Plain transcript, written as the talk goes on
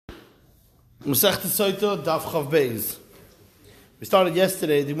Masechta Sotah, Daf Chav Beis. We started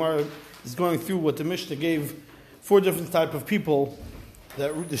yesterday. The Gemara is going through what the Mishnah gave 4 different type of people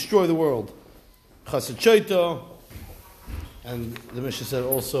that destroy the world. Chassid Sotah, and the Mishnah said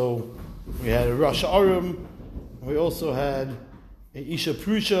also we had a Rasha Arum, we also had a Isha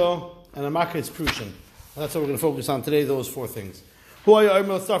Prusha and a Maketz Prushan. And that's what we're going to focus on today. Those 4 things.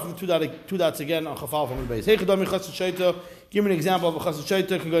 Let's start from the two dots again on Chafal from the base. Hey, Chadami Chassid Sotah. Give me an example of a Chassid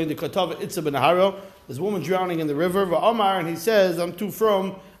Sotah going to Katava Itza ben Haro. There's a woman drowning in the river. Va'amar, and he says, "I'm too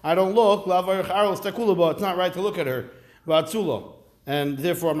from. I don't look. It's not right to look at her. Va'atzula, and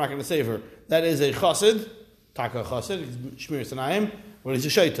therefore I'm not going to save her." That is a Chassid, Taka Chassid, Shmir Sanayim, but he's a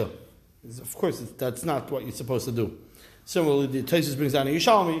Sotah. Of course, that's not what you're supposed to do. Similarly, the Taisus brings down a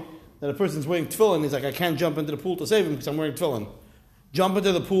Yishalmi that a person's wearing tefillin. He's like, I can't jump into the pool to save him because I'm wearing tefillin. Jump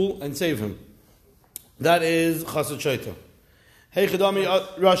into the pool and save him. That is Chassid Sotah. Hey Chadami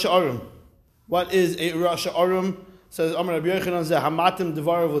Rasha Arum. What is a Rasha Arum? Says Amar Rabbi Yochanan Zeh Hamatim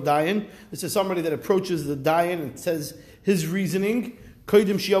Devarav L'Dayin. This is somebody that approaches the Dayan and says his reasoning.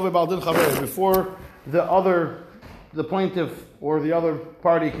 Koidim Shiyaveh Baldin Chaver. Before the plaintiff or the other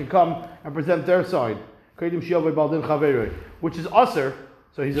party can come and present their side. Koidim Shiyaveh Baldin Chaver. Which is Aser.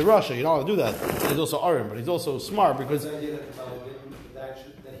 So he's a Rasha. You don't want to do that. He's also Arum, but he's also smart because the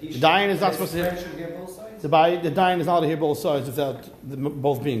Dayan is not supposed to hear both sides. The Dayan is not allowed to hear both sides without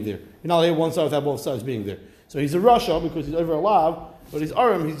both being there. You're not allowed to hear one side without both sides being there. So he's a Rasha because he's over allowed, but he's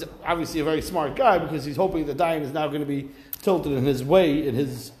Arum. He's obviously a very smart guy because he's hoping the Dayan is now going to be tilted in his way. He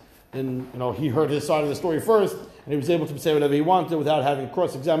heard his side of the story first, and he was able to say whatever he wanted without having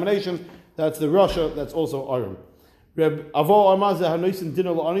cross-examination. That's the Rasha. That's also Arum.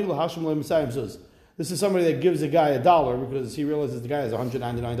 This is somebody that gives a guy $1 because he realizes the guy has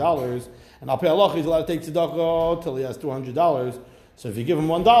 $199, and Al Pei Halacha he's allowed to take tzedakah till he has $200. So if you give him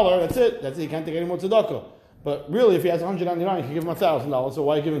 $1, that's it. That's it. He can't take any more tzedakah. But really, if he has $199, you can give him $1,000. So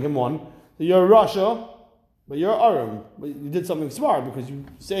why are you giving him one? So you're a Rasha, but you're Arum. But you did something smart because you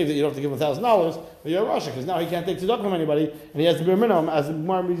saved that you don't have to give him $1,000. But you're a Rasha because now he can't take tzedakah from anybody, and he has to be a minimum. As the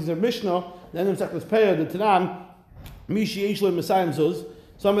Gemara reads the Mishnah, then in Sechles Peah, the Tanan, Mishi Yisroel Messiah Zuz.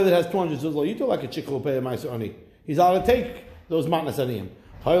 Somebody that has 200 zuz, you do like a chickle pay a ma'aser ani. He's allowed to take those matnas aniyim.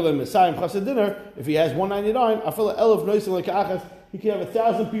 Hoyle Messiah chassid dinner. If he has 199, I feel 11 noisim like achas. He can have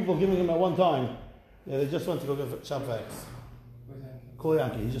 1,000 people giving him at one time. Yeah, they just went to go get Shabbat. Kol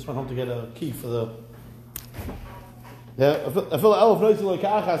he just went home to get a key for the. Yeah, I feel 11 noisim like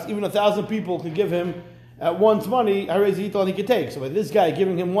achas. Even 1,000 people could give him at once money. I raise he thought he could take. So by this guy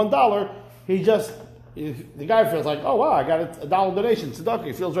giving him $1, the guy feels like, oh wow, I got a $1 donation, tzedakah.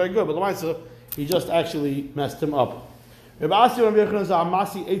 He feels very good, but Lamaisa, he just actually messed him up. Somebody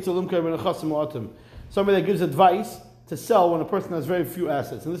that gives advice to sell when a person has very few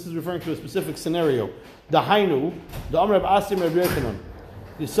assets, and this is referring to a specific scenario. Dahainu, the Amr Rabbi Asim Rabbi Yochanan,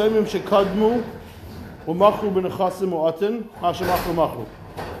 the Yisomim shekadmu u'machru b'nechasim u'atin ma'ashemachru machru.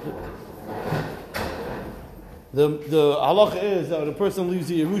 The halacha is that when a person leaves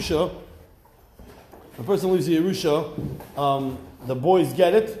the Yerusha, the boys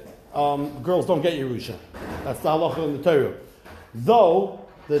get it, girls don't get Yerusha. That's the halacha in the Torah. Though,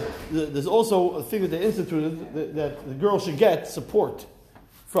 there's also a thing that they instituted that the girl should get support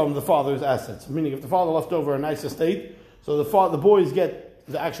from the father's assets. Meaning, if the father left over a nice estate, so the boys get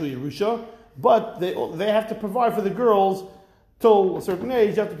the actual Yerusha, but they have to provide for the girls till a certain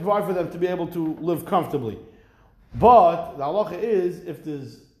age. You have to provide for them to be able to live comfortably. But the halacha is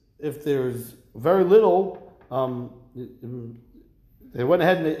if there's very little, they went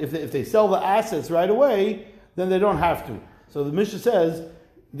ahead and if they sell the assets right away, then they don't have to. So the Mishnah says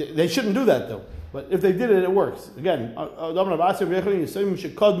they shouldn't do that though. But if they did it, it works. Again, if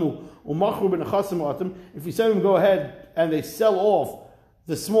you say them go ahead and they sell off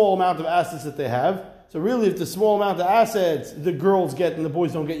the small amount of assets that they have, so really if the small amount of assets the girls get and the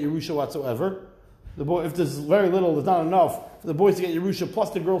boys don't get Yerusha whatsoever, if there's very little, there's not enough for the boys to get Yerusha plus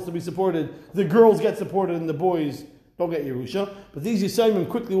the girls to be supported, the girls get supported and the boys don't get Yerusha. But these Yisayimim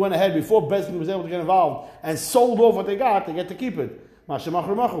quickly went ahead before Bezdin was able to get involved and sold off what they got, they get to keep it. A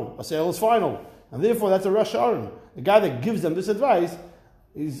sale is final. And therefore that's a Rasha Arum. The guy that gives them this advice,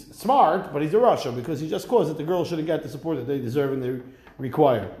 he's smart, but he's a Rasha because he just caused that the girls shouldn't get the support that they deserve and they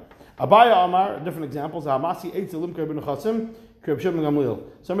require. Abaya Amar, different examples. Somebody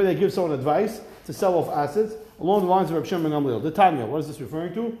that gives someone advice to sell off assets along the lines of Reb Shimon ben Gamliel. The Tanya, what is this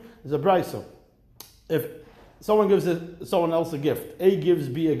referring to? It's a brayso. If someone gives someone else a gift, A gives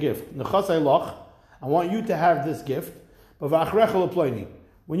B a gift. Nechasei lach, I want you to have this gift, but v'achrecha leploini.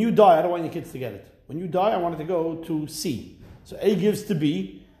 When you die, I don't want your kids to get it. When you die, I want it to go to C. So A gives to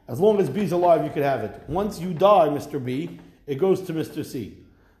B, As long as B's alive, you could have it. Once you die, Mr. B, it goes to Mr. C.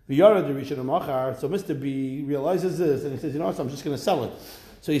 So Mr. B realizes this, and he says, you know what, I'm just going to sell it.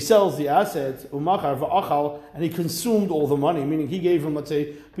 So he sells the assets, and he consumed all the money, meaning he gave him, let's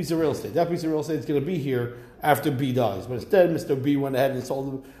say, a piece of real estate. That piece of real estate is going to be here after B dies. But instead, Mr. B went ahead and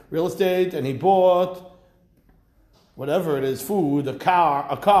sold the real estate, and he bought whatever it is, food, a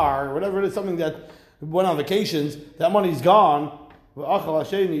car, whatever it is, something that went on vacations. That money's gone. Rabbi holds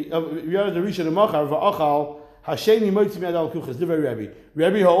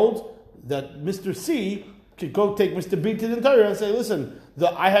that Mr. C could go take Mr. B to the Torah and say, listen,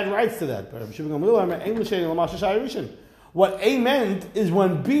 I had rights to that. What A meant is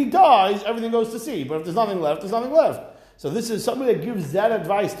when B dies, everything goes to C. But if there's nothing left, there's nothing left. So this is somebody that gives that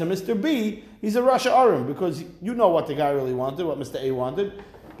advice to Mr. B. He's a Rasha Arim, because you know what the guy really wanted, what Mr. A wanted.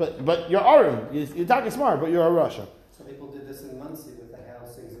 But you're Arim. You're talking smart, but you're a Rasha. Some people did this in Muncie with the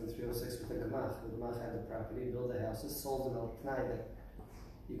housings in 306 with the Gemach. The Gemach had the property, built the houses, sold them out tonight that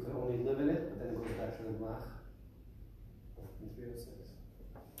you could only live in it, but then it goes back to the Gemach in 306.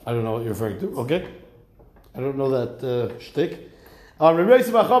 I don't know what you're referring to. Okay. I don't know that shtick.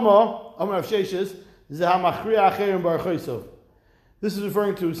 This is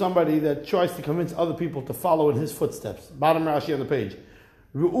referring to somebody that tries to convince other people to follow in his footsteps. Bottom Rashi on the page.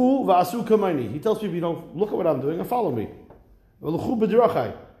 He tells people, you know, look at what I'm doing and follow me. All he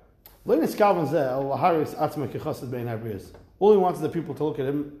wants is the people to look at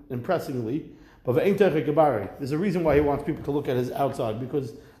him impressingly. But there's a reason why he wants people to look at his outside,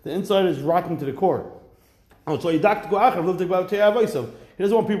 because the inside is rotten to the core. So he doesn't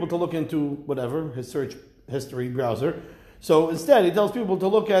want people to look into whatever, his search history browser. So instead, he tells people to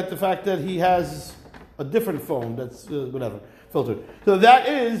look at the fact that he has a different phone that's whatever, filtered. So that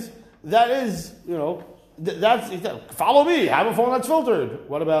is, you know, follow me, have a phone that's filtered.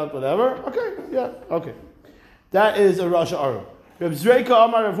 What about whatever? Okay, yeah, okay. That is a Rasha Aram. Reb Zreika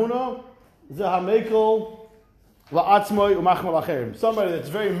Amar Ravuna, Zahamekel, somebody that's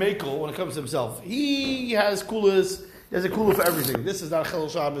very makel when it comes to himself. He has kulas. He has a kula for everything. This is not a Chilul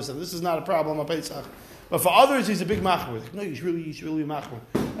Shabbos, and this is not a problem on Pesach. But for others, he's a big machmer. Like, no, you should really be machmer.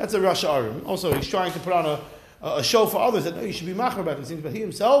 That's a Rasha Arim. Also, he's trying to put on a show for others that no, you should be machmer about these things. But he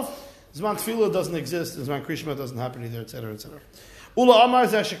himself, Zman Tefillah doesn't exist, and Zman Krishma doesn't happen either, etc., etc. Ula Amar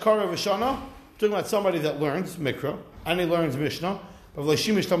Zashikara Vishana. Talking about somebody that learns Mikra and he learns Mishnah. That's a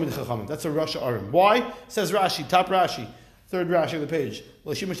Rasha Arim. Why? Says Rashi, top Rashi, third Rashi on the page.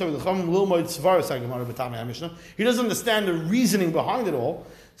 He doesn't understand the reasoning behind it all.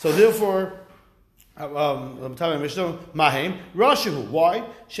 So therefore, Mahem, Rashihu. Why?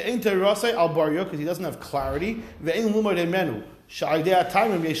 Because he doesn't have clarity.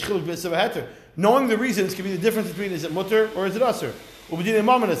 Knowing the reasons can be the difference between is it mutter or is it aser. If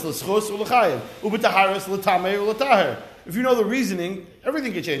you know the reasoning,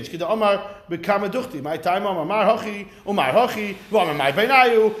 everything can change. Kida Omar bekama duchti. My time Omar mar hachi, Omar hachi, Omar my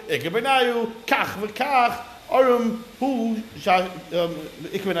beinayu, Ike beinayu, Kach v'kach, Arum hu,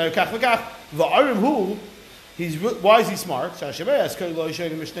 Ike beinayu kach v'kach. The Arum hu, why is he smart?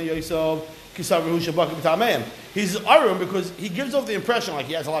 He's Arum because he gives off the impression like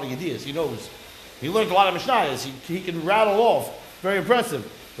he has a lot of ideas. He knows. He learned a lot of Mishnayos. He can rattle off. Very impressive.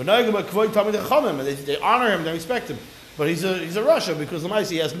 But they honor him, they respect him. But he's a Rasha because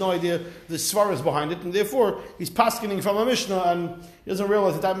he has no idea the svaras behind it, and therefore he's paskening from a Mishnah, and he doesn't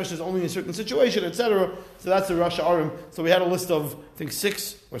realize that Mishnah is only in a certain situation, etc. So that's the Rasha Arim. So we had a list of, I think,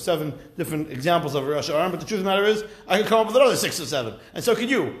 6 or 7 different examples of a Rasha Arim, but the truth of the matter is, I can come up with another 6 or 7, and so can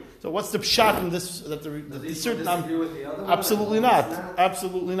you. So what's the pshat in this? That the certain absolutely not.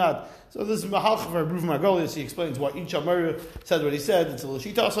 Absolutely not. So this is Mahalch for Bruv Margolius. He explains why each Amar said what he said. It's a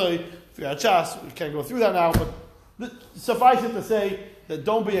L'shita. If you're at Chas, we can't go through that now, but suffice it to say that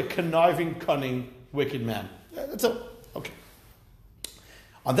don't be a conniving, cunning, wicked man. Yeah, that's all. Okay.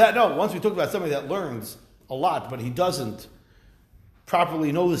 On that note, once we talk about somebody that learns a lot, but he doesn't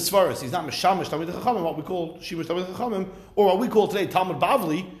properly know the svaras, he's not Meshamish Talmid Chachamim, what we call Shimush Talmid Chachamim, or what we call today Talmud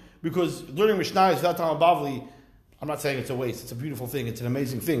Bavli, because learning Mishnah without Talmud Bavli, I'm not saying it's a waste. It's a beautiful thing. It's an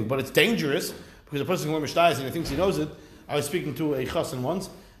amazing thing. But it's dangerous because a person can learn Mishnah and he thinks he knows it. I was speaking to a chassan once,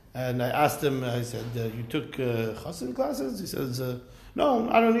 and I asked him, I said, you took chassan classes? He says, no,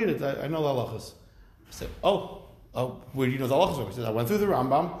 I don't need it. I know the halachas. I said, oh, where do you know the halachas? He said, I went through the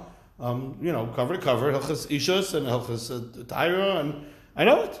Rambam, cover to cover, Hilchas Ishus and Hilchas Taira, and I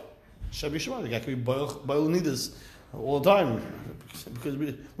know it. Shabbi Shema, the guy can be boil nidas all the time. Because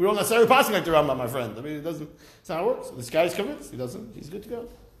we don't necessarily passing like the Rambam, my friend. I mean, it's not how it works. This guy's convinced. He's good to go.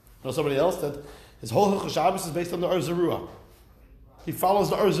 I know somebody else that his whole Hilchos Shabbos is based on the Or Zarua. He follows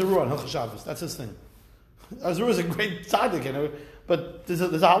the Arzuru on Hilchos Shabbos. That's his thing. Arzuru is a great tzaddik, but there's a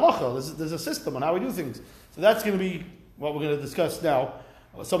halacha, there's a system on how we do things. So that's going to be what we're going to discuss now.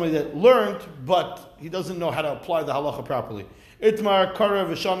 Somebody that learned, but he doesn't know how to apply the halacha properly. Itmar Kara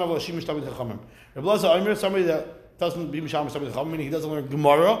V'Shana V'Shimish Tamid Chachamim. Rabbi Lazar Omer, somebody that doesn't be Mishamish Tamid Chachamim, meaning he doesn't learn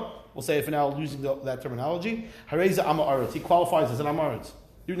Gemara. We'll say it for now, using that terminology. Hareza Amaretz. He qualifies as an Amaretz.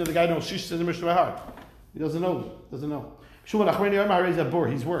 Even though the guy knows Shish says the Mishnah by heart, he doesn't know. Shuman Achmeni Omer Hareza Bor.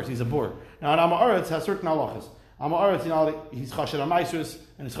 He's worse. He's a bor. Now an Amaretz has certain halachas. Amaretz, he's chashed on Maisrus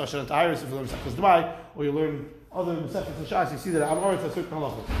and he's chashed on Tahiris. If you learn Sechus Demai, or you learn other Mesechus and Shas, you see that Amaretz has certain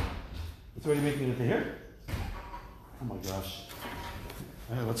halachas. It's already making it to here. Oh my gosh.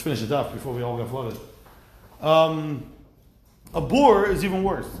 Let's finish it up before we all get flooded. A bor is even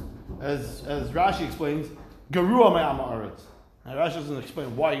worse. As Rashi explains, Garua me Amaretz. And Rashi doesn't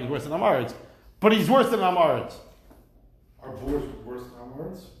explain why he's worse than Amaretz, but he's worse than Amaretz. Are bors worse than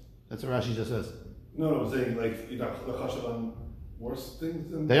Amaretz? That's what Rashi just says. No, I'm saying like you're not chashed on worse things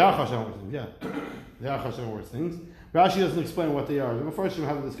than they are chashed on worse things, yeah. They are chashed on worse things. Rashi doesn't explain what they are. First we'll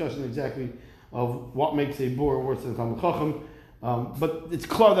have a discussion exactly of what makes a bor worse than Talmud Chacham. But it's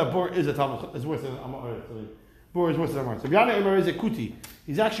clear that bor is worse than Amaretz. Bor is worse than Amaretz. Rabbi Yana is a kuti.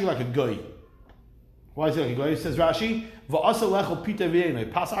 He's actually like a goy. Why is he like a goy? He says Rashi, Va'asa lechel pita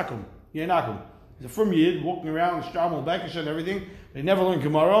v'yenei, pasakum, yenakum. He's a from Yid, walking around, Shtramal, Bekish and everything. They never learn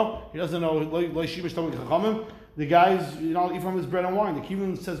Gemara. He doesn't know Loishimish Tamid Chachamim. The guys, eat from his bread and wine. The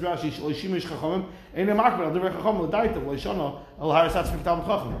Kivin says Rashi, Loishimish Chachamim, Einei Makber, Al Devrei Chachamim, L'daitem, Loishana, El Harasatz Talmid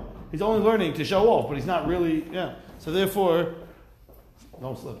Chacham. He's only learning to show off, but he's not really, yeah. So therefore,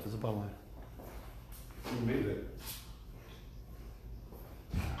 don't slip, there's a problem. you made it.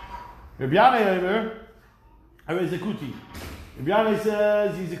 Rabbi Yana Omer, he's a kuti. Rabbi Yana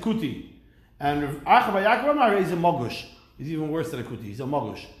says he's a kuti. And Rabbi Yaakov is a mogush. He's even worse than a kuti. He's a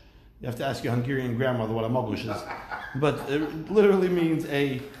mogush. You have to ask your Hungarian grandmother what a mogush is. But it literally means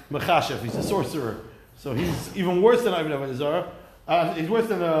a mechashef. He's a sorcerer. So he's even worse than Ibn Avodah. He's worse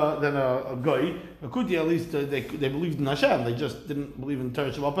than a goy. A kuti, at least they believed in Hashem. They just didn't believe in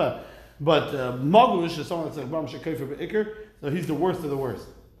Torah Shabbat Peh. But mogush is someone that's like Bram Shekayfer Be'ikr. So he's the worst of the worst.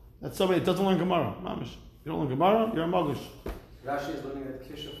 That's somebody that doesn't learn Gemara. Mamish. You don't learn Gemara, you're a mogush. Rashi is learning that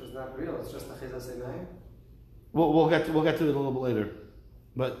Kishuf is not real. It's just a Chizas Einayim. We'll get to it a little bit later.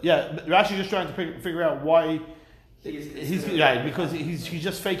 But yeah, Rashi just trying to figure out why he's right, because he's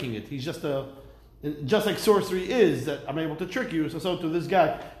just faking it. He's just like sorcery is that I'm able to trick you. So to this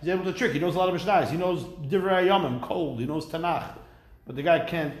guy, he's able to trick. He knows a lot of Mishnayos. He knows Divrei Yomim, cold. He knows Tanakh, but the guy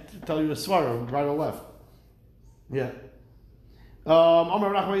can't tell you a svara right or left. Yeah. I think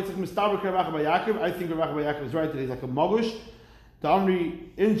Rabbi Yaakov is right that he's like a mogush. Because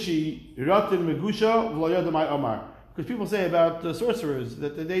people say about sorcerers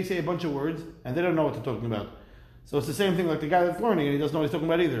that they say a bunch of words and they don't know what they're talking about. So it's the same thing like the guy that's learning and he doesn't know what he's talking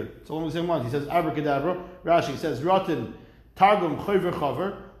about either. It's all the same ones. He says abracadabra. Rashi says Ratin Targum Chover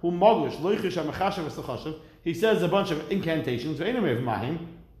Chover Hu Mogush Loichish Amachashav V'Sachashav. He says a bunch of incantations. He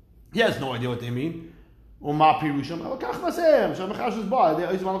has no idea what they mean. He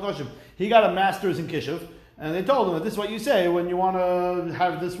got a master's in Kishuv. And they told him that this is what you say when you want to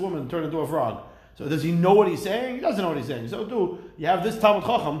have this woman turn into a frog. So does he know what he's saying? He doesn't know what he's saying. So you have this Talmud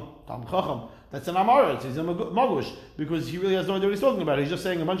Chacham, that's an Amaretz, he's a Mogush, because he really has no idea what he's talking about. He's just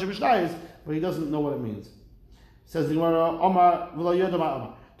saying a bunch of Mishnayos, but he doesn't know what it means. Says the Gemara, Omar v'lo yodam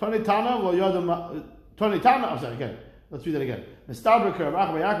Omar. Tani Tana v'lo yodam. Tani Tana. I'm sorry. Again, let's read that again. Mistaber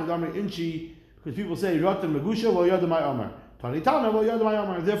Rabbi Yaakov Damri Inchi, because people say Rotem Megusha v'lo yodam Omar.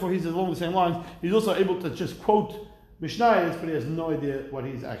 Therefore, he's along the same lines. He's also able to just quote Mishnayos, but he has no idea what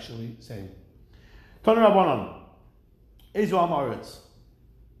he's actually saying. Tani Rabbanan, Ezu Amaretz.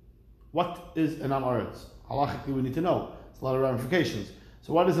 What is an Amaretz? Halachically, we need to know. It's a lot of ramifications.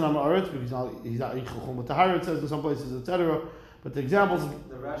 So, what is an Amaretz? Because he's not Yichachum with Tahir, it says in some places, etc. But the examples.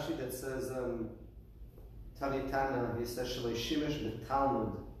 The Rashi that says Tani Tana, he says Shalei Shimish the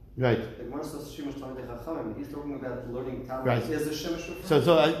Talmud. Right. The Gemara says Shimish Talmud Chachamim. He's talking about learning Talmud. Right. Is the Shimish? So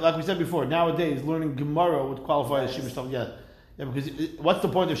like we said before, nowadays learning Gemara would qualify as Shimish Talmud. Yeah, because what's the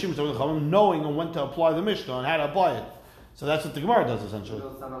point of Shimish Talmud Chachamim? Knowing on when to apply the Mishnah and how to apply it. So that's what the Gemara does essentially.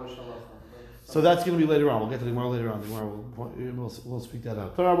 So that's going to be later on. We'll get to the Gemara later on. The Gemara we'll speak that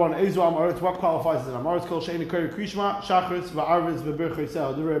out. What qualifies as an Amaretz? Kol she'eni kari krishma shachritz va'arvitz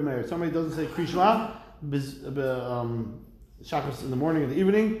v'berchoisel. The Rebbe Meir. Somebody doesn't say krishma shachritz in the morning and the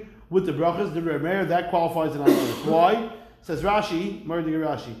evening with the brachas. The Rebbe Meir, that qualifies as an Amaretz. Why? Says Rashi, Murdig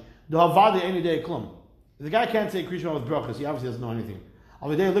Rashi. The havadi any day klum. The guy can't say krishma with brachas. He obviously doesn't know anything.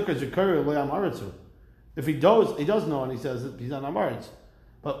 If he does know, and he says that he's not Amaritz.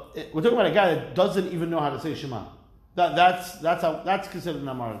 But we're talking about a guy that doesn't even know how to say Shema. That's considered an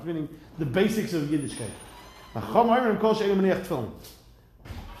Amaritz, meaning the basics of Yiddishkeit. So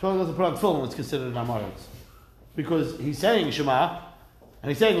doesn't put on tefillin, it's considered an Amaritz. Because he's saying Shema, and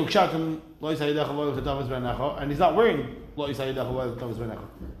he's saying and he's not wearing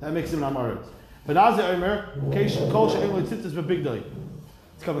that makes him an Amaritz. But Nazir Omer, it's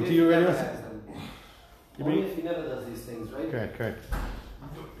coming to you already. Only if he never does these things, right? Correct.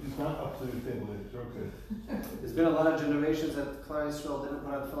 He's not up to the table, it's okay. There's been a lot of generations that Klal Yisrael didn't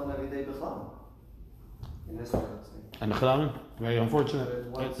put on tefillin every day b'chlam. In this way, let's say. And the Chalamin, very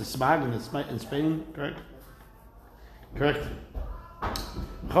unfortunate. The Smag in Spain, correct? Correct.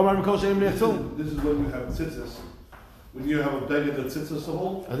 This is when you have tzitzis. When you have a beggar that tzitzis to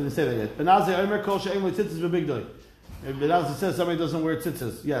hold. I didn't say that yet. Benazir Omer kol she'em le tzitzis b'bigdoi. If Benazir says somebody doesn't wear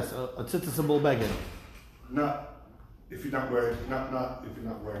tzitzis, yes, a tzitzisable beggar. Not if you're not wearing. Not if you're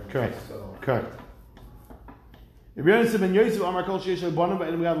not wearing. Correct. So. Correct. If you're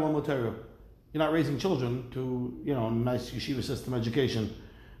not raising children to nice yeshiva system education.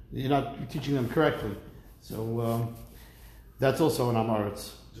 You're teaching them correctly. So that's also an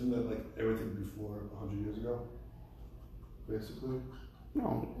Amaritz. Isn't that like everything before 100 years ago? Basically?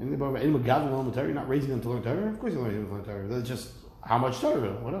 No. Anybody gathering to learn Torah, you're not raising them to learn Torah? Of course you're raising them to learn Torah. That's just how much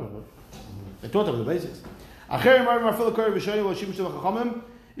Torah, whatever. They taught them the basics. Even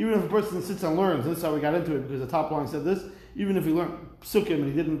if a person sits and learns, this is how we got into it, because the top line said this, even if he learned Psukim and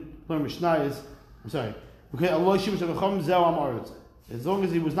he didn't learn Mishnayos, as long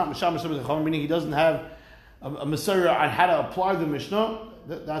as he was not Misham, meaning he doesn't have a Messiah on how to apply the Mishnah,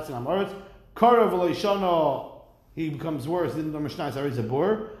 that's an Amaritz. Kara v'lo he becomes worse, didn't learn Mishnayos, he's a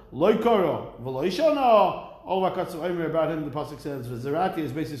bor. Loi kara v'lo yishana, all Rakatz Omer about him, the Pasuk says, V'zerati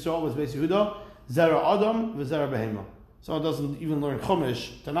is basically Yisroel, was basically Yehuda, Zera Adam, V'zera Behema. Someone doesn't even learn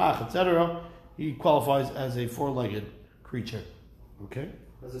Chumash, Tanakh, etc., he qualifies as a four-legged creature. Okay?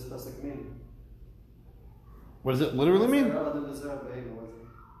 What does this pasuk mean? What does it literally mean? Zera Adam, V'zera Behema, what is it?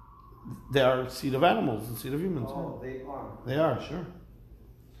 They are seed of animals and seed of humans. Oh, they are. They are, sure.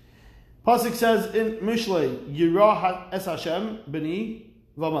 Pasuk says in Mishlei, Yirah es Hashem b'ni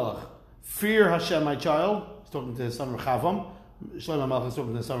v'melech. Fear Hashem, my child. He's talking to his son Rechavam. Shlomo Melech is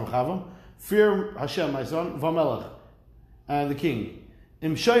talking to his son Rechavam. Fear Hashem, my son, v'melech, and the king.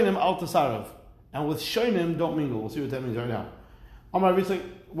 Im shoinim al tasarav, and with shoinim don't mingle. We'll see what that means right now. Amar Yitzchak,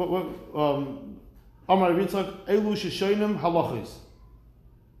 Amar Yitzchak, elu sheshoinim halachis.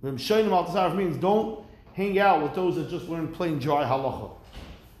 Im shoinim al tasarav means don't hang out with those that just learn plain dry halacha.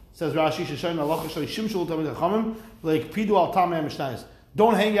 Says Rashi, sheshoinim halacha shalei shimshul tamid chachamim like pidu al tamei mishnayos.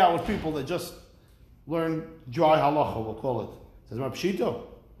 Don't hang out with people that just learn dry halacha. We'll call it. Says Mar Pshito.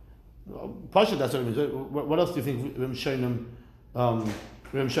 Pasha, that's what it means. What else do you think Rim Shoinim al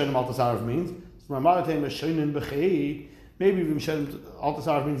Tasarav means? Maybe Rim Shoinim al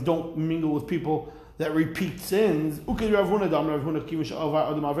Tasarav means don't mingle with people that repeat sins. I would have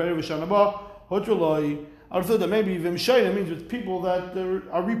thought that maybe Rim Shoinim means with people that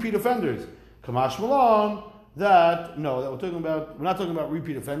are repeat offenders. Kamash Malon, that we're not talking about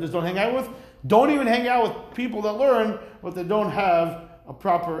repeat offenders. Don't hang out with. Don't even hang out with people that learn, but they don't have a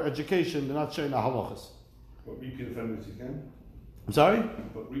proper education. They're not showing the halachas. But repeat offenders you can? I'm sorry?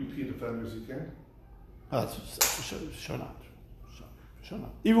 But repeat offenders you can? Oh, that's sure not. Sure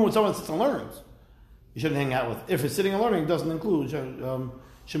not. Even when someone sits and learns, you shouldn't hang out with. If it's sitting and learning, it doesn't include Shemesh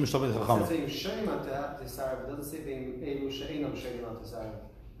Tamid Chacham. It says saying Shoim al Tasarav. It doesn't say being Elu She'enam Shoim al Tasarav.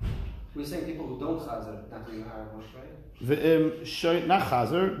 We're saying people who don't chazer, not doing Arabic, right? Not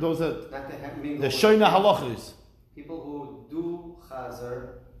chazer, those that the shoyna halachis. People who do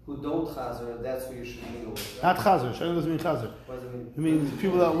chazer, who don't chazer, that's who you should mingle with. Right? Not chazer. Shoyna doesn't mean chazer. What does it mean? It means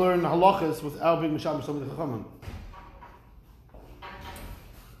people that learn halachis without being misham somebody chachamim.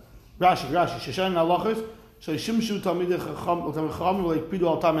 Rashi. Shoyna halachis. Shimshu talmidei chacham like pidu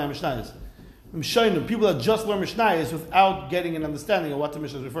al tamei mishnayos. People that just learn mishnayos without getting an understanding of what the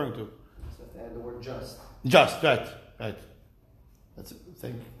mishnah is referring to. And the word just. Just, right. That's it.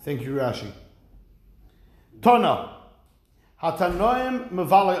 Thank you, Rashi. Tana. Hatanoim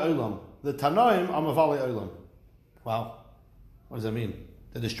mevalei olam. The Tanoim are mevalei olam. Wow. What does that mean?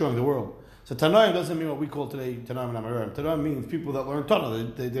 They're destroying the world. So Tanoim doesn't mean what we call today Tanoim and Amoraim. Tanoim means people that learn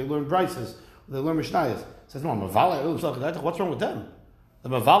Tana. They learn Brises. They learn mishnayos. It says, no, mevalei olam. What's wrong with them? The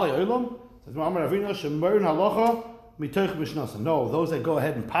mevalei olam? Says, no, those that go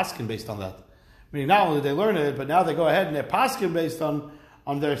ahead and paskin based on that. Meaning not only did they learn it, but now they go ahead and they're paskin based on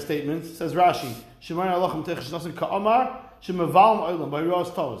their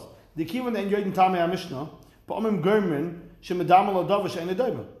The Kivan and Yodim Tami HaMishnah, Pa'amim German, Shemedam Lo Davish and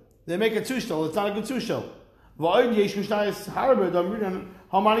Edoim. They make a tushtel, it's not a good tushtel. Va'od yesh mishnayos harbe damrinan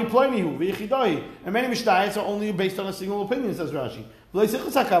hamani plonihu v'yichidai. And many mishnayos are only based on a single opinion, says Rashi.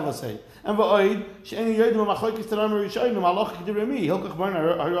 And va'od she'eni yodim ha'machlokes Tanaim Rishonim halacha k'divrei hilkach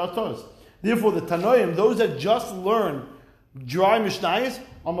baran ha'iratos. Therefore, the Tanoim, those that just learn dry mishnayos,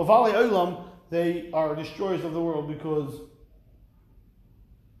 on Mavali Olam, they are destroyers of the world because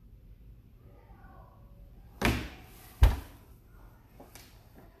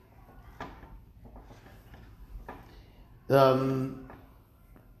so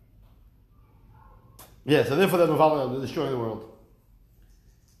therefore they're destroying the world.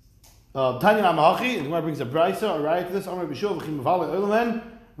 Tanya Namahachi, the Gemara brings a brisa, a right to this. Amar B'Shul v'chim Mavali Olam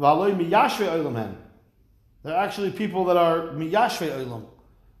v'aloi miyashvei Olam. They're actually people that are miyashvei Olam.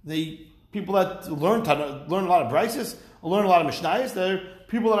 The people that learn a lot of brises, learn a lot of mishnayos. They're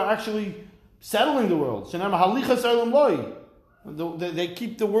people that are actually settling the world. Shenam halichas Olam loi. They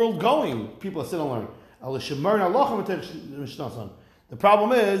keep the world going. People that sit and learn. The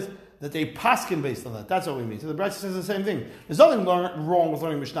problem is that they paskin based on that. That's what we mean. So the Brisa says the same thing. There's nothing wrong with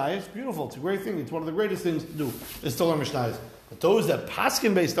learning Mishnayos. It's beautiful. It's a great thing. It's one of the greatest things to do is to learn Mishnayos. But those that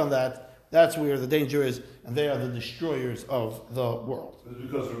paskin based on that, that's where the danger is, and they are the destroyers of the world. It's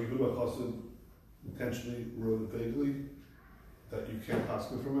because Rabbi Yehuda Chassid intentionally wrote it vaguely that you can't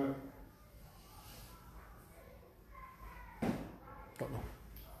paskin from it. Don't know.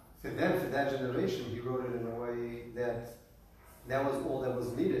 For that generation, he wrote it in a way that was all that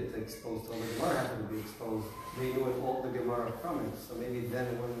was needed to expose to all the Gemara happened to be exposed. They knew it all the Gemara from it. So maybe then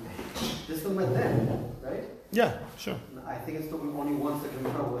this one went then, right? Yeah, sure. I think it's only once the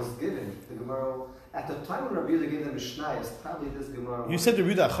Gemara was given. The Gemara, at the time when Rabbi Yehuda gave them Mishnayos, probably this Gemara. You said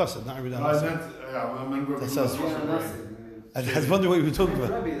Rabbi Yehuda Chassid, not Rabbi Yehuda Chassid. I remember. That sounds I was wondering what you were talking about.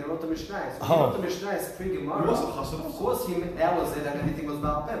 Rabbi, they wrote the Mishnayos. Oh. They wrote the Mishnayos pre-Gemara. He was a chassid. Of course, that was it, and everything was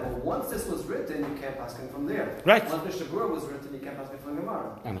Baal Peh. But once this was written, you can't pass it from there. Right. Once Mishnah Berurah was written, you can't pass it from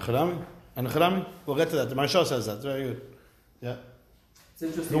Gemara. And Charami? We'll get to that. The Maharsha says that. Very good. Yeah. It's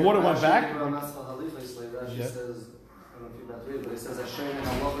interesting. The water went back? Rashi Yeah. says, I don't know if you're about to read, but it says, Rashi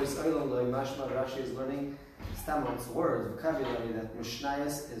is learning Stammon's words, vocabulary, that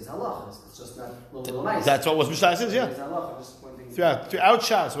Mishnayos is halachas. It's just not little nice. That's what was Mishnayos is, yeah. It's halacha, just pointing. Throughout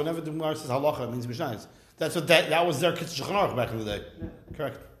Shas, whenever the Gemara says halacha, it means Mishnayos. That's what that was their Kitzur Shulchan Aruch back in the day. Yeah.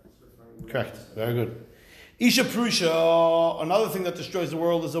 Correct. Very good. Isha Prusha, another thing that destroys the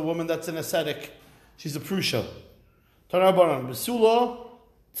world is a woman that's an ascetic. She's a Prusha. Tanabaran, Besula,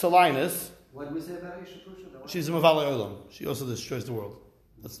 Tzalinus. What did we say about Isha Prusha? She's a Mavali Olam. She also destroys the world.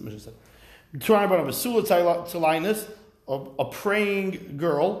 That's the mission said. Tanabaran, Besula, Tzalinus, a praying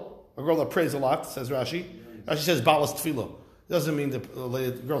girl, a girl that prays a lot, says Rashi. Rashi says Balas Tefillah. It doesn't mean the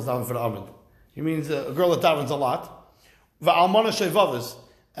girl's davening for the Amid. He means a girl that davens a lot. Va'almana Shevavis.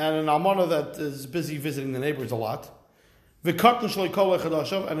 And an almana that is busy visiting the neighbors a lot. V'kartun shloi kol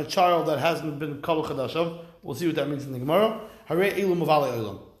chadashav, and a child that hasn't been kol chadashav. We'll see what that means in the Gemara. Harei elu mavali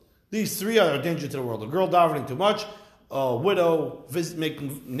olam. These three are a danger to the world. A girl davening too much, a widow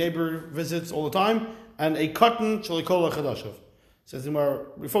making neighbor visits all the time, and a kartun shloi kol chadashav. Says the Gemara,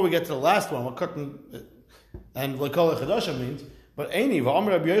 before we get to the last one, what kartun and kol chadashav means, but Eini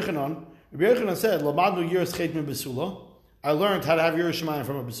v'amar Rabbi Yochanan said, Lamadu yiras chet min besula. I learned how to have Yerushalayim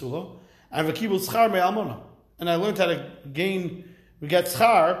from a Besula, and v'kibul schar me'almona. And I learned how to get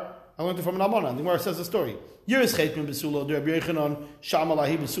schar. I learned it from an almona. And the Gemara says the story. Yeris chet min Besula. Rabbi Yochanan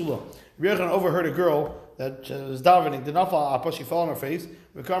shamalahi Besula. Rabbi Yochanan overheard a girl that was davening. Did not fall apa. She fell on her face.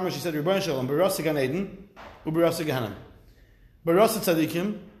 She said, "Rebbeinu Shalom, berasa Gan Eden, uberasa Gehanim, berasa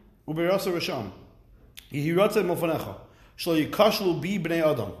tzadikim, uberasa risham. Yihirotze mofanecha. Shlo yikashlu bi bnei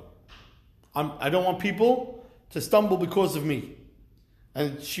adam. I don't want people to stumble because of me."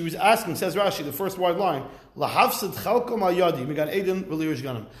 And she was asking, says Rashi, the first wide line, Lahafsid chalkom al yadi, migan eden v'lirish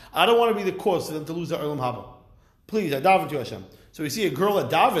ganim. I don't want to be the cause for them to lose their olam haba. Please, I daven to Hashem. So we see a girl that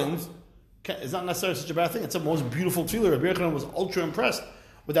davens is not necessarily such a bad thing. It's the most beautiful tefillah. Rabbi Yochanan was ultra impressed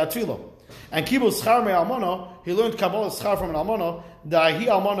with that tefillah. And kibul schar me almana, he learned Kabbalah schar from an almana, dahi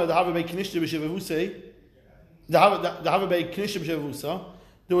almana, the have be kinishta b'shevavusei, the have be kinishta b'shevavusa.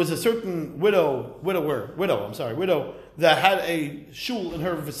 There was a certain widow that had a shul in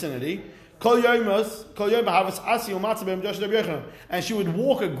her vicinity. And she would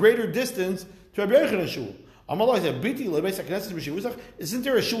walk a greater distance to Rabbi Yochanan's shul. Isn't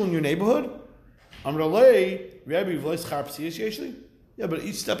there a shul in your neighborhood? Yeah, but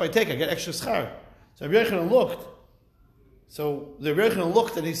each step I take, I get extra schar. So Rabbi Yochanan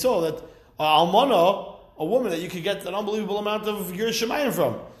looked. And he saw that almana, a woman that you could get an unbelievable amount of Yerushalayim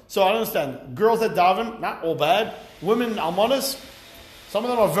from. So I don't understand. Girls that daven, not all bad. Women, almonas, some of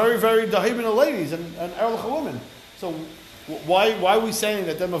them are very, very dahibina ladies and erlicha women. So why are we saying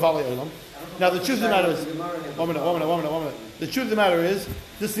that they're mavali olam? Now the truth of the matter is, one minute. The truth of the matter is,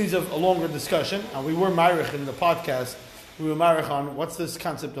 this needs a longer discussion, and we were marich in the podcast. We were marich on what's this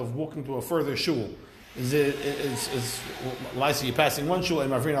concept of walking to a further shul. Is you're passing one shul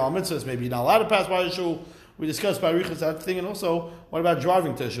and Mavrina al mitzvahs, maybe you're not allowed to pass by a shul. We discussed by Riches that thing, and also what about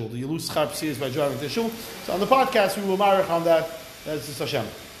driving to a shul? Do you lose schar p'siyas by driving to a shul? So on the podcast we will marich on that. That's Hashem.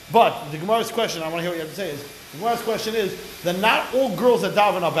 But the Gemara's question, I want to hear what you have to say, is the Gemara's question is that not all girls that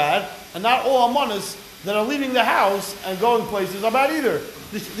daven are bad, and not all almonas that are leaving the house and going places are bad either.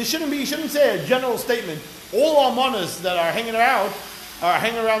 You shouldn't say a general statement. All almonas that are hanging around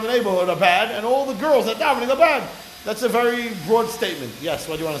the neighborhood are bad, and all the girls that davening are bad. That's a very broad statement. Yes,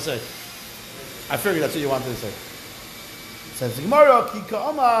 what do you want to say? I figured that's what you wanted to say. Says the Gemara, Ki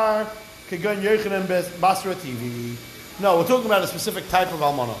Ka'amar, Kegon Yochanan Basra TV. No, we're talking about a specific type of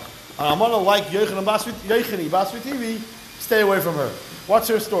almana. An almana like Yochanan Basra TV, stay away from her. What's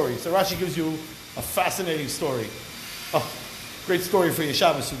her story? So Rashi gives you a fascinating story. Oh, great story for your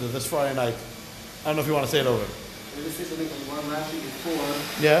Shabbos Suda this Friday night. I don't know if you want to say it over. Let me say something from one Rashi before.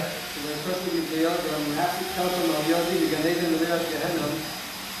 Yeah? So when first we get the I'm happy to tell them of Yodi, you can even the Gehenna.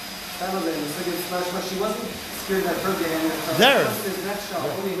 She wasn't scared that her Gehenna. There. His next shot,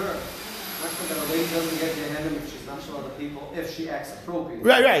 only her. Not that a lady doesn't get Gehenna if she's not sure other people, if she acts appropriately.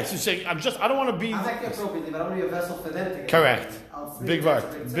 Right. So saying, I don't want to be... I'm acting appropriately, but I want to be a vessel for them to get correct. Big vart.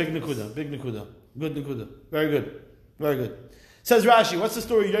 vart. Big nekuda. Good nekuda. Very good. Says Rashi, what's the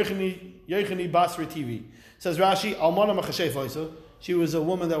story of Yochani Basra TV? Says Rashi, Almana Machashef. She was a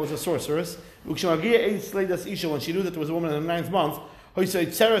woman that was a sorceress. When she knew that there was a woman in the 9th month, she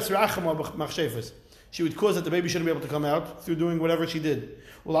would cause that the baby shouldn't be able to come out through doing whatever she did.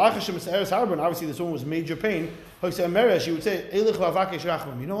 Well, obviously this woman was major pain. She would say, you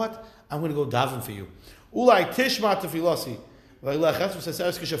know what? I'm going to go daven for you. And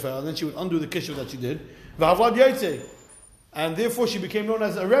then she would undo the kishuv that she did. And therefore she became known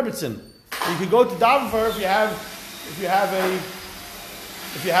as a Rebbitzin. You can go to daven for her if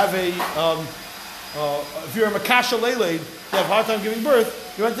you're a Makasha Leleid, you have a hard time giving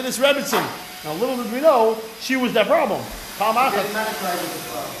birth, you went to this Rebbitzin. Now little did we know, she was that problem.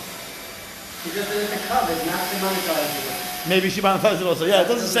 Maybe she monetized it also. Yeah, it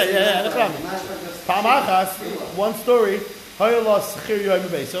doesn't say. Yeah, no problem. One story,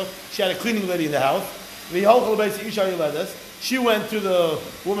 she had a cleaning lady in the house. She went to the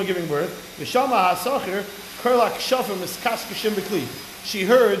woman giving birth. She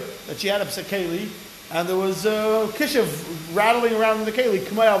heard that she had a psakeli, and there was a kishiv rattling around in the keli,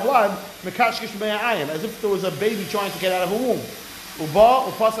 as if there was a baby trying to get out of a womb.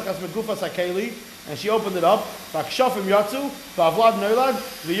 And she opened it up, and she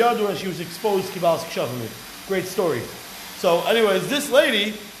was exposed. Great story. So, anyways, this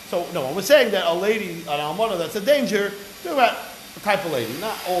lady. So, no, I was saying that a lady, an almana that's a danger, they're about a type of lady,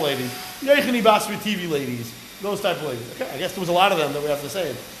 not all ladies. Yochani Basri TV ladies, those type of ladies. Okay, I guess there was a lot of them that we have to say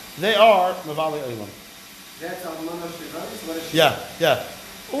it. They are Mavali Olam. That's almana shivadis? What is she? Yeah.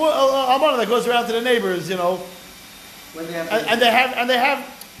 Well, almana that goes around to the neighbors, you know. When they have and they have,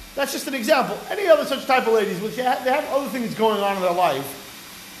 that's just an example. Any other such type of ladies, which they have other things going on in their life.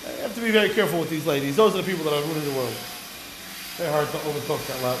 You have to be very careful with these ladies. Those are the people that are ruining the world. Very hard to overtalk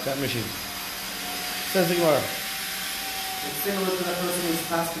that machine. Says the Gemara. It's similar to the person who's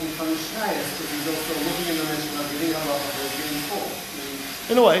passing from the Shnayas, because he's also looking in the mission of giving halacha for giving full.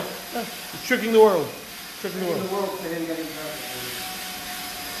 In a way, it's tricking the world. Tricking the world for him getting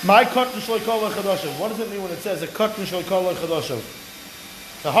perfect. My katan shloikol chadashim. What does it mean when it says a katan shloikol chadashim?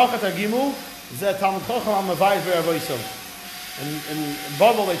 The hachat agimu zeh talmid chacham amavayis ve'avoisav. In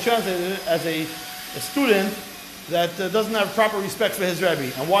Bible they translated it as a student that doesn't have proper respect for his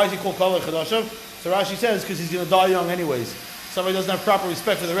Rabbi. And why is he called Kol Chadashav? So Rashi says, because he's going to die young anyways. Somebody doesn't have proper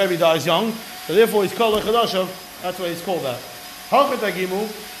respect for the Rabbi, dies young, so therefore he's Kol Chadashav. That's why he's called that. Halchat Agimu,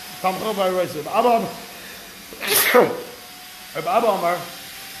 Tam Chavar Reisav. Abba Amar,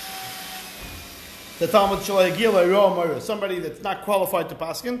 the Talmud Shalai Gila Yoamar, somebody that's not qualified to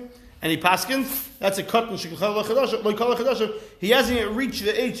paskin, and he paskin, that's a katan shekol chadashav. He hasn't yet reached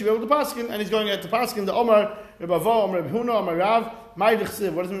the age to be able to paskin, and he's going to paskin. The Omar, Rabbi Avo, Omar Rabbi Huna, Omar Rav, Ma'idich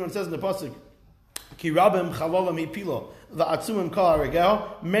Siv. What does it mean when it says in the pasuk? Ki rabim chalolam hipilo, va'atzumim kol haregel.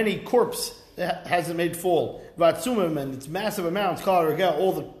 Many corpse hasn't made fall. Va'atzumim, and it's massive amounts kol haregel.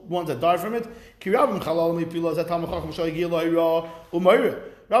 All the ones that died from it. Ki rabim chalolam hipilo. That Talmud Chacham Shalai Gila Ira Umayra.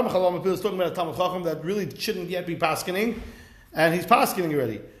 Rabbi Chalolam Hipilo is talking about a Talmud Chacham that really shouldn't yet be paskening, and he's paskening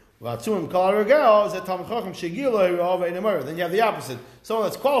already. Then you have the opposite. Someone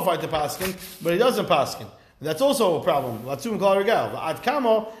that's qualified to paskin, but he doesn't paskin. That's also a problem. At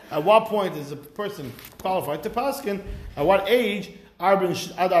what point is a person qualified to paskin? At what age? He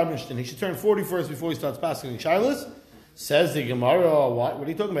should turn 40 first before he starts paskin. Shilas says the Gemara. What are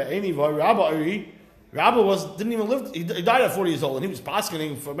you talking about? Rabbi didn't even live. He died at 40 years old, and he was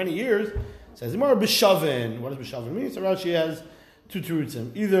paskening for many years. Says the Gemara b'shavin. What does b'shavin mean? So Rashi has two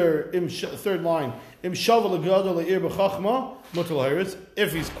terutzim. Either third line, im shavel legadol leir b'chachma mutal hairis.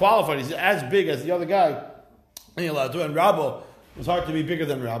 If he's qualified, he's as big as the other guy, and you're allowed to. And Rabbi was hard to be bigger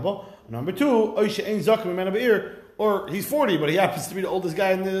than Rabbi. Number two, oisha ein zakim imena be'ir. Or he's 40, but he happens to be the oldest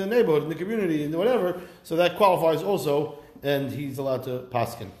guy in the neighborhood, in the community, and whatever. So that qualifies also, and he's allowed to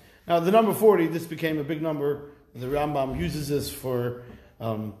paskin. Now, the number 40, this became a big number. The Rambam uses this for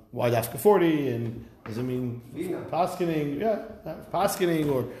why dafka 40, and does it mean paskening? Yeah, paskening,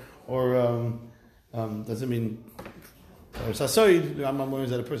 or does it mean sasoid? The Rambam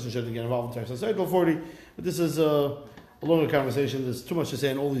learns that a person shouldn't get involved in sasoid till 40. But this is a longer conversation. There's too much to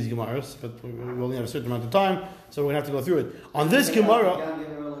say in all these Gemaras, but we only have a certain amount of time, so we're going to have to go through it. On this Gemara,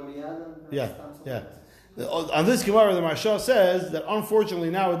 on this Gemara, the Marsha says that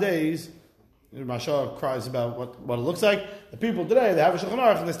unfortunately nowadays, the Marsha cries about what it looks like. The people today, they have a Shulchan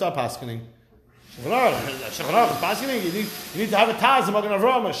Aruch and they start paskening. Shulchan Aruch, paskening, you need to have a Taz, a Magen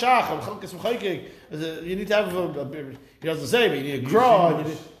Avraham, a Shach, a Chalkes M'chayking. You need to have he doesn't say, but you need a Gra.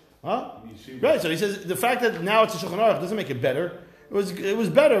 Huh? Right, so he says the fact that now it's a Shulchan Aruch doesn't make it better. It was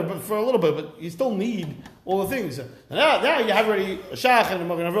better, but for a little bit. But you still need all the things. Now you have already a Shach and a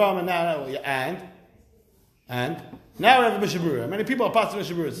Magen Avraham, and now we have a Mishabura. Many people are passing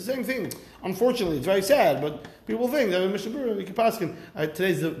Mishabura. It's the same thing. Unfortunately, it's very sad, but people think that a Mishabura we can pass.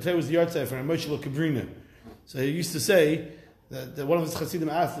 Today was the yard site for Moshe Kabrina. So he used to say that one of his Hasidim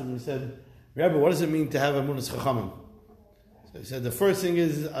asked him. He said, "Rabbi, what does it mean to have Amunas Chachamim?" So he said the first thing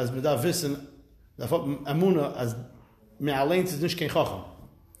is as Medav Vissen, Amuna as Me'alein is Nishkein Chacham.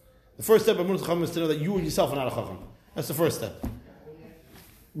 The first step of Amunas Chachamim is to know that you yourself are not a Chacham. That's the first step.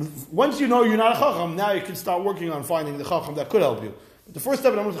 Once you know you're not a Chacham, now you can start working on finding the Chacham that could help you. But the first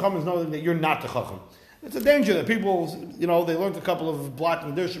step in Amunas Chacham is knowing that you're not the Chacham. It's a danger that people, they learned a couple of Blatt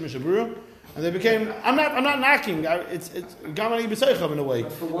and Dershim Mishabura, and they became. I'm not knocking. It's Gamani B'Seicham in a way,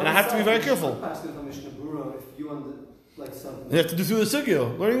 and I have to be very careful. You have to do through the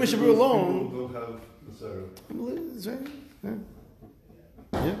sugya. Learning Mishabura alone. Don't have It's right.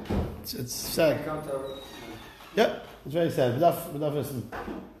 Yeah, it's sad. Yeah, it's very sad. Without listen.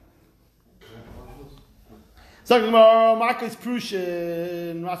 Makis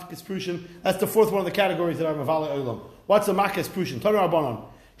Prushin. That's the fourth one of the categories that are Mavala Olam. What's a Makis Prushin? Tanu Rabbanon.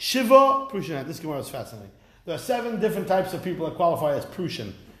 Shiva Prushin. This Gemara is fascinating. There are 7 different types of people that qualify as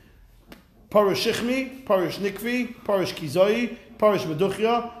Prushin. Parush Shichmi, Parush Nikvi, Parush Kizoi, Parush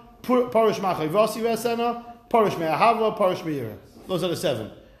Meduchya, Parush Machayvasi Vesena, Parush Me'ahava, Parush Me'ira. Those are the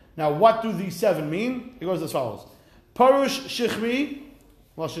 7. Now, what do these 7 mean? It goes as follows. Parush Shichmi,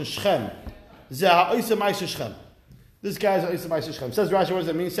 Lashon Shchem. This guy's Oisa Ma'aseh Shchem. Says Rashi, what does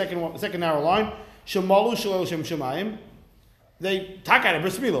that mean? Second narrow line. Shemalu Shalol Shem Shemayim. They talk out of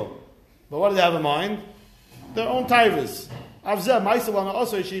Bris Milo. But what do they have in mind? Their own taivas. This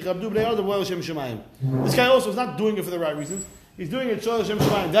guy also is not doing it for the right reasons. He's doing it Shalol Shem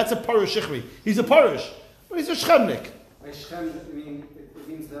Shemayim. That's a Parush Shichmi. He's a Parush. But he's a Shchemnik. By Shchem, it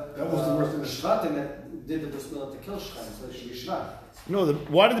means that was the worst thing. Shvatim that did the Bris Milo to kill Shchem, so it should be Shvat. No,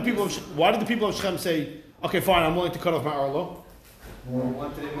 why did the people of Shechem say, okay, fine, I'm willing to cut off my arlo?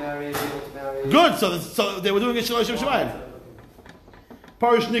 Wanted to marry, able to marry. Good, so they were doing it Shalom Shem Shemayim.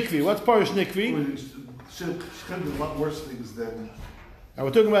 Parish Nikvi. What's Parish Nikvi? Shechem did a lot worse things than. And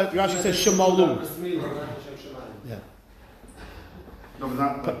we're talking about, Rashi says Shemalu. Yeah. No, but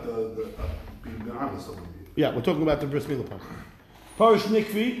not the being honest. Yeah, we're talking about the Bris Milah part. Parish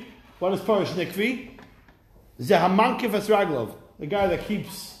Nikvi. What is Parish Nikvi? Zehamankiv Esraglov, the guy that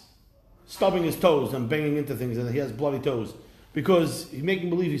keeps stubbing his toes and banging into things and he has bloody toes. Because he's making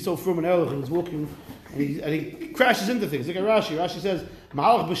believe he's so frum and ehrlich and he's walking and he crashes into things. Look at Rashi. Rashi says,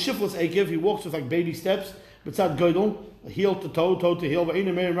 Mahalach b'shiflas ekev, he walks with like baby steps, b'tzad goydel, heel to toe, toe to heel,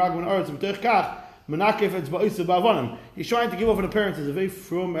 v'einu meir ragman aretz, b'tech kach, menakev etz ba'isa ba'avonim. He's trying to give off an appearance as a very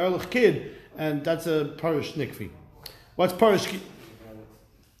frum, ehrlich kid, and that's a parish nikvi. What's parish?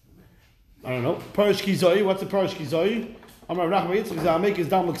 I don't know. Parish Kizoi. What's a Parish Kizoi? Amar Rav Nachman Yitzchak Zamek is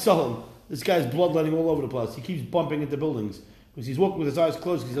Dam L'Ksalim. This guy's bloodletting all over the place. He keeps bumping into buildings because he's walking with his eyes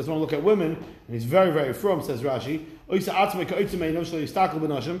closed because he doesn't want to look at women, and he's very, very frum. Says Rashi. Oisa Atzmei Ka'otzmei Noshli Yistakel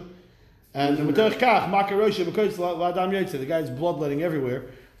B'Noshim. And B'Terech Kach Makar Roshe B'Koitz L'Adam Yitzchak. The guy's bloodletting everywhere.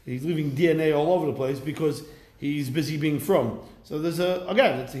 He's leaving DNA all over the place because he's busy being from. So there's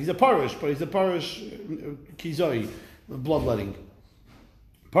he's a parish, but he's a parish kizoi, bloodletting.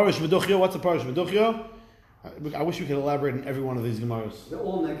 Parish meduchya. What's a parish meduchya? I wish we could elaborate on every one of these gemaras. They're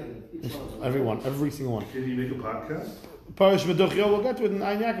all negative. Every single one. Can you make a podcast? Parish meduchya. We'll get to it in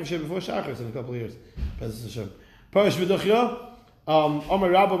Ein Yaakov Shem before Shachar in a couple of years. Parish meduchya. Omer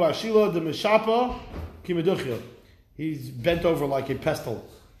Rabbi Bashila de Meshapa ki meduchya. He's bent over like a pestle.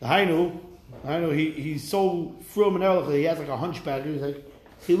 The Hainu, he's so frum and ehrlich that he has like a hunchback.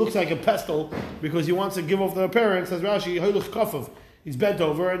 He looks like a pestle because he wants to give off the appearance. Says Rashi, Hoylech Kafav. He's bent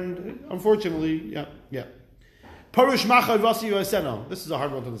over, and unfortunately, yeah. Parush Machai Vasi Yoseno. This is a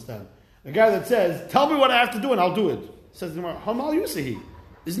hard one to understand. A guy that says, "Tell me what I have to do, and I'll do it." Says the Gemara, Hamal Yusahi.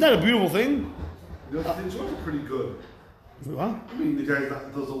 Isn't that a beautiful thing? Things are pretty good. What? I mean, the guy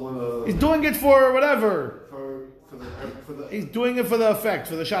doesn't want to. He's doing it for whatever. For the. He's doing it for the effect,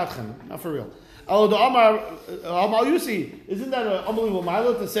 for the shadchan, not for real. Hamal Yusi. Isn't that an unbelievable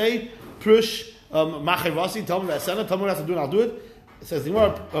milo to say, Prush Machai Vasi? Tell me that Senna. Tell me what I have to do, and I'll do it. It says the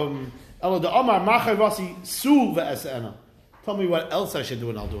Gemara, Elo the Amar Machai Vasi Su ve'esena. Tell me what else I should do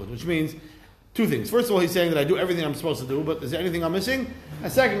and I'll do it. Which means two things. First of all, he's saying that I do everything I'm supposed to do, but is there anything I'm missing?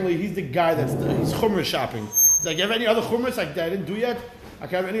 And secondly, he's the guy he's chumrah shopping. He's like, you have any other chumras I didn't do yet? I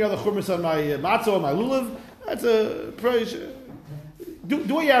can have any other chumras on my matzah or my lulav? That's a praise. Do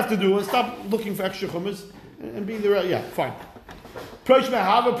what you have to do and stop looking for extra chumras and be the real. Yeah, fine. Prosh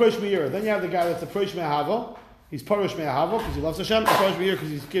me'ahava, prosh me'ira. Then you have the guy that's a prosh me'ahava. He's Parush Me'ahava because he loves Hashem, and Parush Me'ir because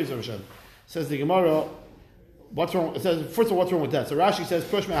he cares of Hashem. Says the Gemara, what's wrong? It says, first of all, what's wrong with that? So Rashi says,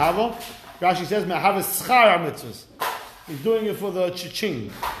 Parush Me'ahava. Rashi says, Me'ahava schar mitzvahs. He's doing it for the chiching.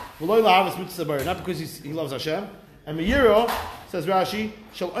 Not because he loves Hashem. And Me'ira, says Rashi,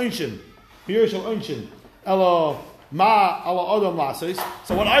 shall unshin. Me'ira shall unshin. Elo ma ala odom lasis.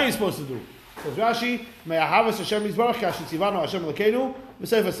 So what are you supposed to do? Says Rashi, Me'ahava Hashem Yisbarach Kashi Tzivano Hashem Lekeinu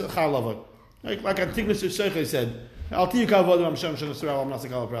V'seifas char lavod. Like Antigonus Yisroel said,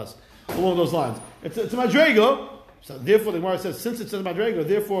 along those lines. It's a madrega. So therefore, the Gemara says, since it's a madrega,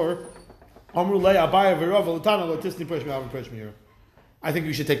 therefore, I think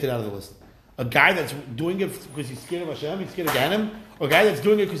you should take that out of the list. A guy that's doing it because he's scared of Hashem, he's scared of Ganem, or a guy that's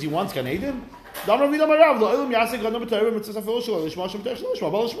doing it because he wants Gan Eden. Good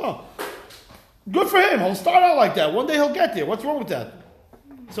for him. He'll start out like that. One day he'll get there. What's wrong with that?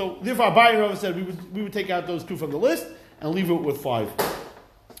 So therefore, Rabbi and Rabbi said we would take out those two from the list and leave it with 5.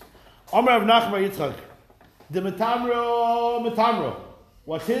 Amar Rav Nachman Yitzchak, the metamro.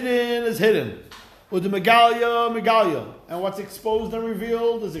 What's hidden is hidden. U'de megalia, and what's exposed and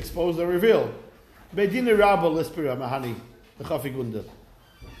revealed is exposed and revealed. Beidin Rabba lispira mahani the chafigunda,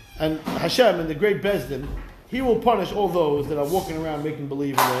 and Hashem in the great Bezdin, He will punish all those that are walking around making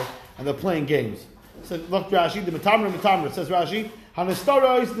believe in there and they're playing games. So look, Rashi, the metamro says Rashi.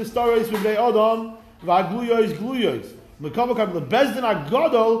 Hanastaros, v'bnei Adam, v'agluyois, gluyos. Mekavakam lebezdin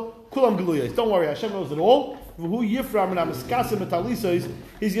agadol, kulam gluyos. Don't worry, Hashem knows it all. V'hu yifram and amaskasim etalisos.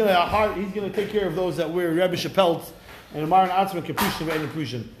 He's gonna take care of those that wear Rebbe Shapelt and Amaran Atzma Kapushin and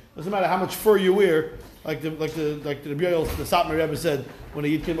Prushin. Doesn't matter how much fur you wear, like the Yisroel, the Satmar Rebbe said when a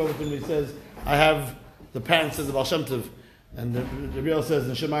Yid came over to him, he says, "I have the pants of the Baal Shem Tov." And the Yisroel says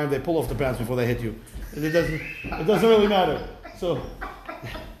in Shemayim they pull off the pants before they hit you. It doesn't really matter. So,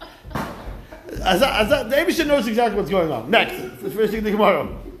 the Eibusher knows exactly what's going on. Next, the first thing the Gemara.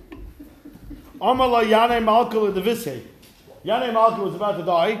 Amala Yanei Malka L'Devisei. Yanei Malka was about to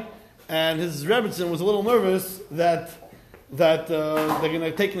die, and his Rebbetzin was a little nervous that they're going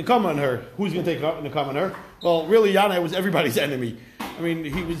to take Nekama on her. Who's going to take Nekama on her? Well, really, Yanei was everybody's enemy. I mean,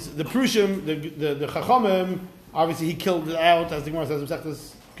 he was the Prushim, the Chachamim. Obviously, he killed it out, as the Gemara says,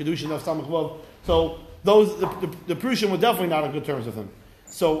 Mesechtes Kedushin of Samach Vav. So those the Prushim were definitely not on good terms with him.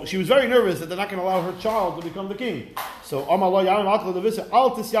 So she was very nervous that they're not going to allow her child to become the king. So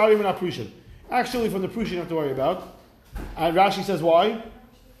actually, from the Prushim you have to worry about. And Rashi says why?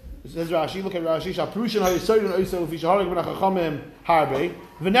 It says Rashi, look at Rashi. Prushim hayisoyin oisel v'shaharik v'nachachamim harbe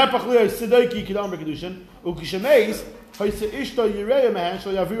v'nepach li'ay sidayki kidam b'kedushin ukishemeis haisa ishto yireya mehan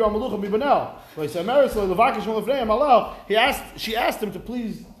shal yaviru amalucham b'banel haisa meres levakish malafnei amalal. She asked him to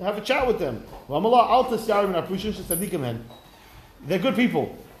please have a chat with them. V'amalal altas yarim and Prushim shesadikim hen. They're good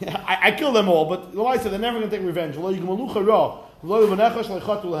people. I kill them all, but the said they're never going to take revenge.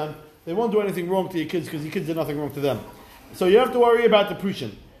 They won't do anything wrong to your kids because your kids did nothing wrong to them. So you have to worry about the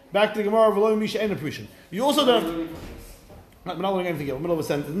Prushim. Back to the Gemara of V'lo Misha and the Prushim. You also don't have to... We're not learning anything yet. We're in the middle of a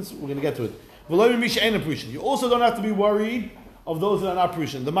sentence. We're going to get to it. V'lo Misha and the Prushim. You also don't have to be worried of those that are not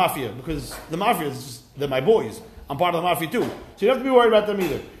Prushim, the mafia, because the mafia is just, they're my boys. I'm part of the mafia too. So you don't have to be worried about them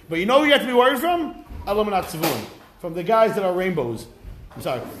either. But you know who you have to be worried from? Alamanat Tzivun. From the guys that are rainbows. I'm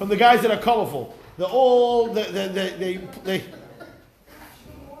sorry. From the guys that are colorful. It's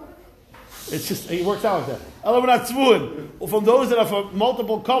just, it works out like that. Alamanat Tzivun. From those that are for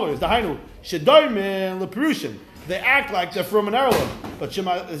multiple colors. The Hainu. Shedoimin Leperushin. They act like they're from an heirloom. But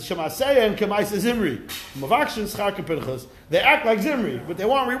Shemaseya and Kemaisa Zimri. Mavakshin Schaka Pinchas. They act like Zimri, but they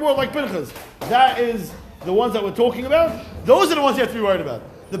want reward like Pinchas. That is the ones that we're talking about. Those are the ones you have to be worried about.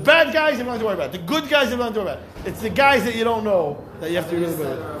 The bad guys you don't have to worry about. The good guys you don't have to worry about. It's the guys that you don't know that you have to be really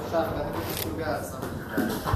worried about.